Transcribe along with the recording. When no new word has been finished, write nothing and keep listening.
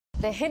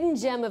The hidden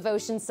gem of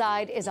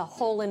Oceanside is a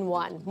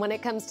hole-in-one when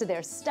it comes to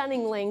their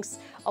stunning links,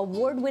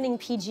 award-winning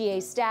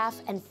PGA staff,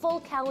 and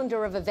full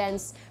calendar of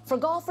events for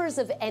golfers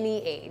of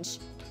any age.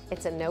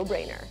 It's a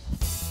no-brainer.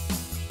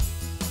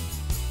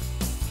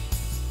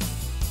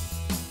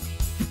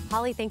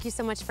 Holly, thank you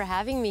so much for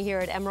having me here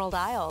at Emerald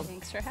Isle.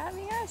 Thanks for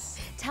having us.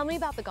 Tell me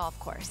about the golf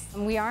course.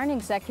 We are an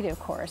executive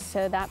course,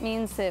 so that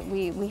means that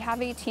we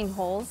have 18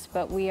 holes,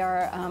 but we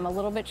are a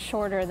little bit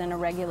shorter than a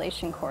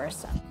regulation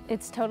course.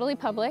 It's totally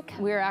public.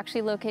 We're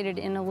actually located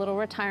in a little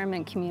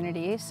retirement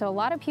community, so a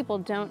lot of people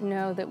don't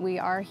know that we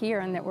are here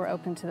and that we're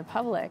open to the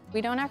public. We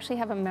don't actually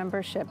have a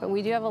membership, but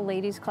we do have a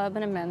ladies club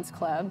and a men's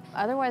club.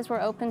 Otherwise,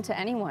 we're open to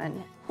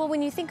anyone. Well,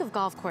 when you think of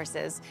golf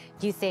courses,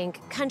 you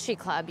think country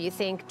club, you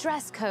think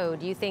dress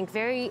code, you think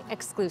very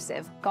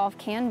exclusive. Golf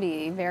can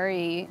be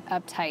very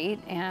uptight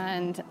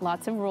and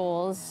lots of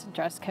rules,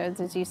 dress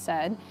codes, as you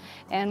said,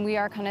 and we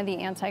are kind of the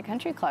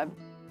anti-country club.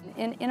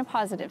 In a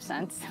positive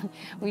sense.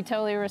 We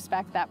totally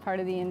respect that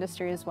part of the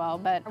industry as well,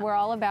 but we're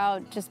all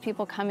about just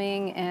people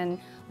coming and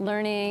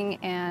learning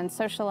and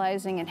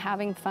socializing and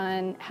having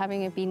fun,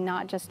 having it be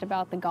not just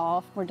about the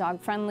golf. We're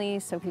dog friendly,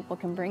 so people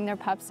can bring their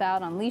pups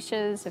out on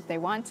leashes if they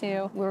want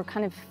to. We're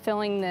kind of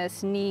filling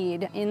this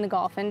need in the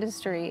golf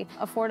industry,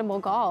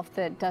 affordable golf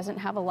that doesn't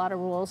have a lot of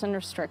rules and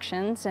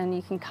restrictions, and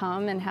you can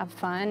come and have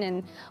fun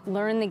and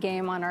learn the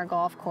game on our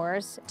golf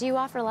course. Do you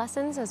offer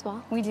lessons as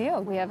well? We do.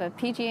 We have a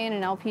PGA and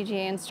an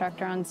LPGA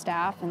instructor on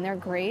staff, and they're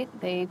great.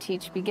 They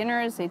teach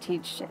beginners, they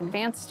teach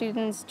advanced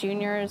students,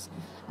 juniors.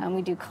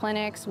 We do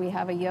clinics. We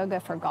have a yoga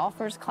for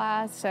golfers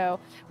class. So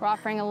we're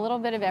offering a little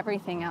bit of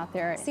everything out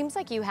there. Seems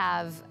like you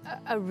have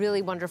a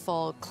really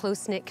wonderful,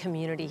 close-knit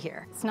community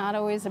here. It's not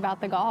always about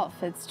the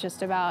golf. It's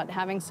just about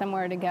having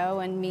somewhere to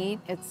go and meet.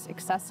 It's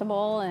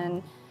accessible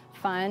and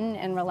fun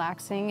and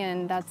relaxing,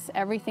 and that's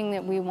everything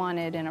that we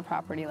wanted in a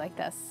property like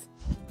this.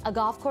 A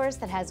golf course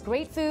that has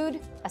great food,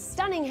 a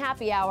stunning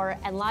happy hour,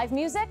 and live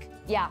music?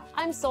 Yeah,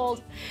 I'm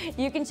sold.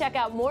 You can check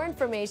out more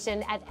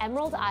information at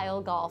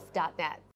emeraldislegolf.net.